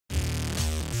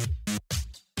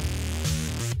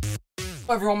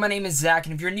Hello everyone, my name is Zach,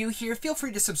 and if you're new here, feel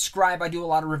free to subscribe. I do a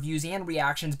lot of reviews and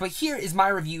reactions, but here is my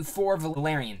review for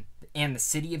Valerian and the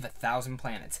City of a Thousand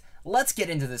Planets. Let's get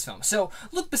into this film. So,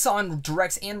 Luc Besson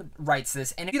directs and writes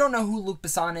this, and if you don't know who Luc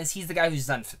Besson is, he's the guy who's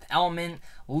done Fifth Element,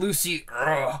 Lucy,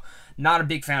 not a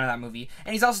big fan of that movie,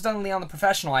 and he's also done Leon the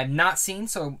Professional. I've not seen,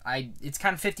 so it's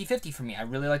kind of 50-50 for me. I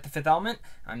really like the Fifth Element.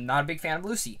 I'm not a big fan of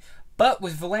Lucy. But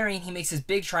with Valerian, he makes his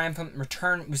big triumphant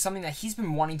return with something that he's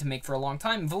been wanting to make for a long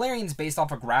time. Valerian's based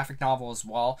off a graphic novel as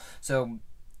well, so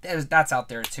that's out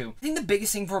there too. I think the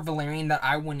biggest thing for Valerian that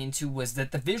I went into was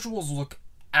that the visuals look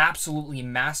absolutely a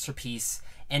masterpiece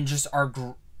and just are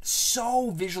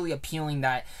so visually appealing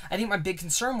that I think my big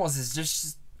concern was, is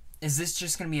this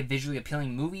just going to be a visually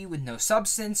appealing movie with no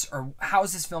substance, or how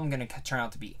is this film going to turn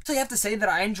out to be? So you have to say that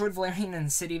I enjoyed Valerian and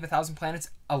the City of a Thousand Planets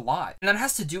a lot. And that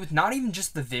has to do with not even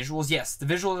just the visuals. Yes, the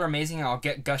visuals are amazing, and I'll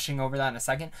get gushing over that in a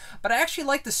second. But I actually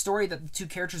like the story that the two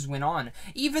characters went on.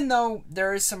 Even though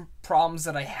there is some problems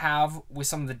that I have with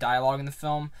some of the dialogue in the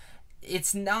film,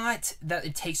 it's not that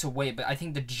it takes away, but I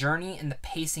think the journey and the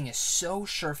pacing is so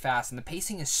sure-fast, and the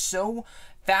pacing is so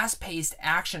fast-paced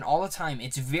action all the time.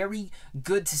 It's very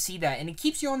good to see that, and it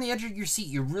keeps you on the edge of your seat.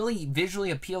 You're really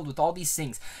visually appealed with all these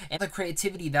things, and the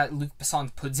creativity that Luc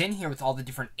Besson puts in here with all the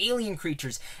different alien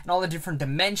creatures and all the different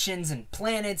dimensions and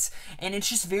planets, and it's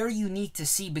just very unique to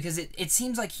see, because it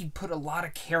seems like he put a lot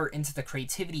of care into the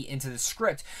creativity, into the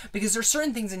script, because there's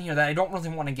certain things in here that I don't really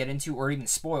want to get into or even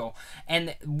spoil,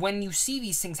 and when you see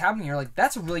these things happening, you're like,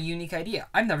 that's a really unique idea.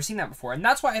 I've never seen that before, and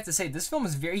that's why I have to say this film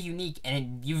is very unique,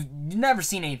 and you've never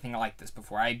seen anything like this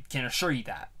before. I can assure you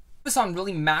that. Besson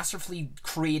really masterfully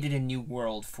created a new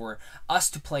world for us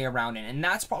to play around in, and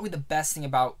that's probably the best thing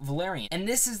about Valerian. And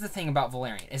this is the thing about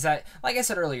Valerian, is that, like I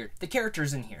said earlier, the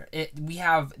characters in here, we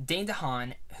have Dane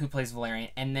DeHaan, who plays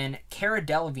Valerian, and then Cara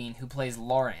Delevingne, who plays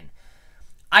Lauren.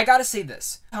 I gotta say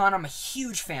this, I'm a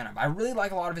huge fan of. I really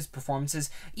like a lot of his performances,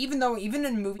 even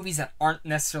in movies that aren't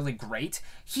necessarily great,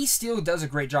 he still does a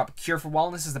great job. Cure for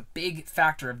Wellness is a big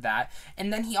factor of that,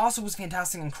 and then he also was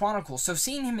fantastic in Chronicles, so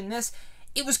seeing him in this,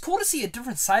 it was cool to see a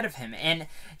different side of him, and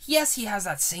yes, he has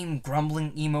that same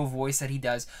grumbling emo voice that he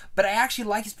does, but I actually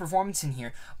like his performance in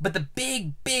here. But the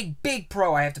big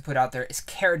pro I have to put out there is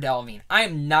Cara Delevingne. I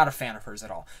am not a fan of hers at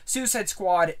all. Suicide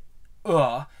Squad,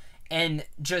 and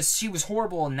just, she was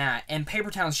horrible in that, and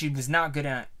Paper Towns, she was not good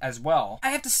in it as well. I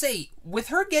have to say, with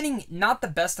her getting not the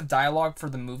best of dialogue for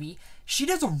the movie, she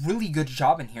does a really good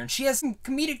job in here, and she has some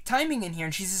comedic timing in here,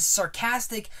 and she's this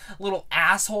sarcastic little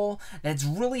asshole that's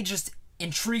really just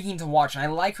intriguing to watch, and I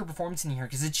like her performance in here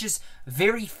because it's just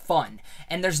very fun,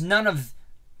 and there's none of,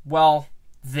 well,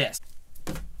 this.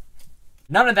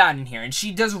 None of that in here, and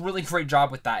she does a really great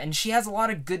job with that, and she has a lot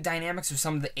of good dynamics with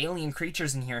some of the alien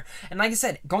creatures in here, and like I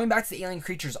said, going back to the alien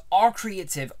creatures, all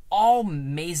creative, all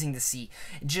amazing to see.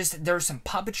 Just, there's some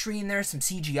puppetry in there, some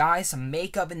CGI, some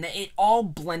makeup, and it all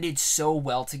blended so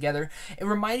well together. It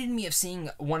reminded me of seeing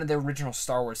one of the original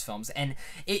Star Wars films, and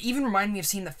it even reminded me of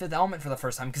seeing The Fifth Element for the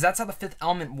first time, because that's how The Fifth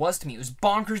Element was to me. It was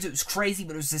bonkers, it was crazy,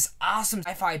 but it was this awesome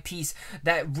sci-fi piece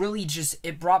that really just,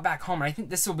 it brought back home, and I think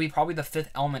this will be probably the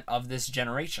Fifth Element of this generation.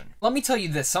 Let me tell you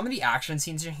this, some of the action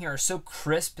scenes in here are so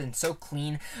crisp and so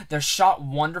clean. They're shot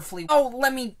wonderfully. Oh,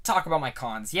 let me talk about my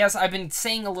cons. Yes, I've been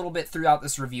saying a little bit throughout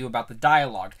this review about the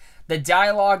dialogue. The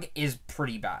dialogue is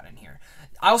pretty bad in here.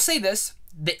 I'll say this,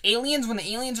 the aliens, when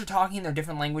the aliens are talking in their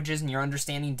different languages and you're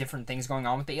understanding different things going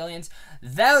on with the aliens,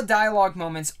 the dialogue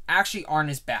moments actually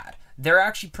aren't as bad. They're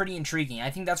actually pretty intriguing. I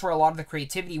think that's where a lot of the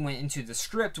creativity went into the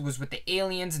script, was with the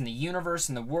aliens and the universe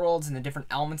and the worlds and the different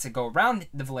elements that go around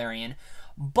the Valerian.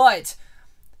 But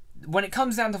when it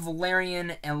comes down to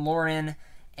Valerian and Lauren,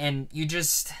 and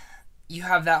you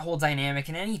have that whole dynamic,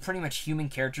 and any pretty much human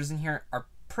characters in here are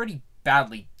pretty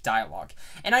badly dialogue.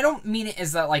 And I don't mean it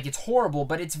as that, like, it's horrible,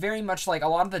 but it's very much like a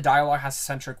lot of the dialogue has a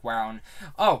centric around,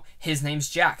 oh, his name's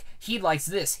Jack, he likes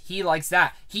this, he likes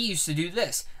that, he used to do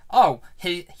this, oh,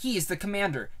 he is the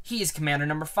commander, he is commander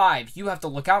number 5, you have to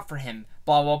look out for him,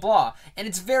 blah, blah, blah. And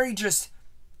it's very just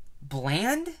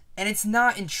bland, and it's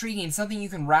not intriguing. It's nothing you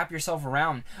can wrap yourself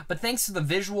around. But thanks to the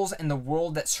visuals and the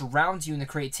world that surrounds you and the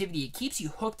creativity, it keeps you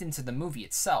hooked into the movie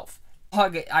itself.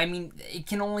 I mean, you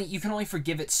can only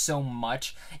forgive it so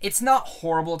much. It's not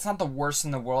horrible, it's not the worst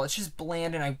in the world, it's just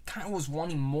bland, and I kind of was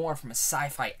wanting more from a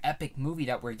sci-fi epic movie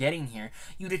that we're getting here.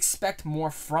 You'd expect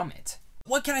more from it.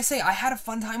 What can I say? I had a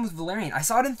fun time with Valerian. I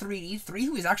saw it in 3D.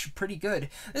 3D was actually pretty good.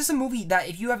 This is a movie that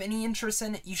if you have any interest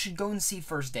in it, you should go and see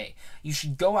first day. You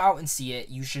should go out and see it.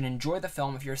 You should enjoy the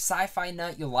film. If you're a sci-fi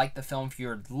nut, you'll like the film. If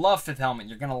you love Fifth Element,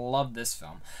 you're going to love this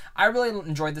film. I really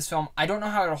enjoyed this film. I don't know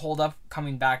how it'll hold up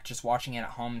coming back just watching it at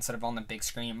home instead of on the big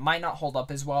screen. It might not hold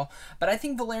up as well, but I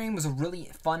think Valerian was a really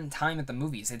fun time at the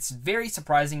movies. It's very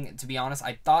surprising, to be honest.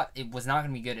 I thought it was not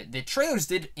going to be good. The trailers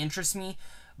did interest me,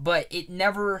 but it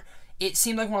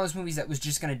seemed like one of those movies that was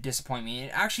just going to disappoint me.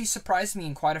 It actually surprised me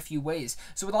in quite a few ways.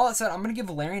 So with all that said, I'm going to give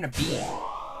Valerian a B.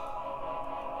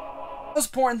 The most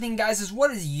important thing, guys, is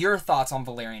what is your thoughts on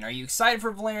Valerian? Are you excited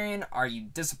for Valerian? Are you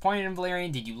disappointed in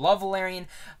Valerian? Did you love Valerian?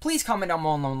 Please comment down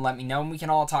below and let me know, and we can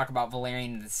all talk about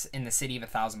Valerian in the City of a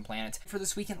Thousand Planets. For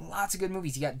this weekend, lots of good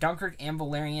movies. You got Dunkirk and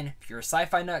Valerian. If you're a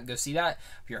sci-fi nut, go see that.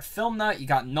 If you're a film nut, you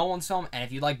got Nolan's film, and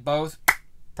if you like both,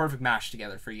 perfect match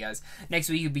together for you guys. Next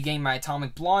week, you'll be getting my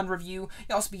Atomic Blonde review.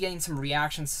 You'll also be getting some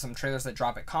reactions to some trailers that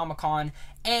drop at Comic-Con.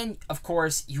 And, of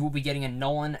course, you will be getting a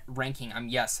Nolan ranking. I'm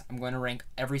going to rank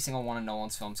every single one of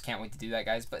Nolan's films. Can't wait to do that,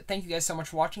 guys. But thank you guys so much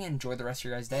for watching, and enjoy the rest of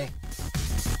your guys' day.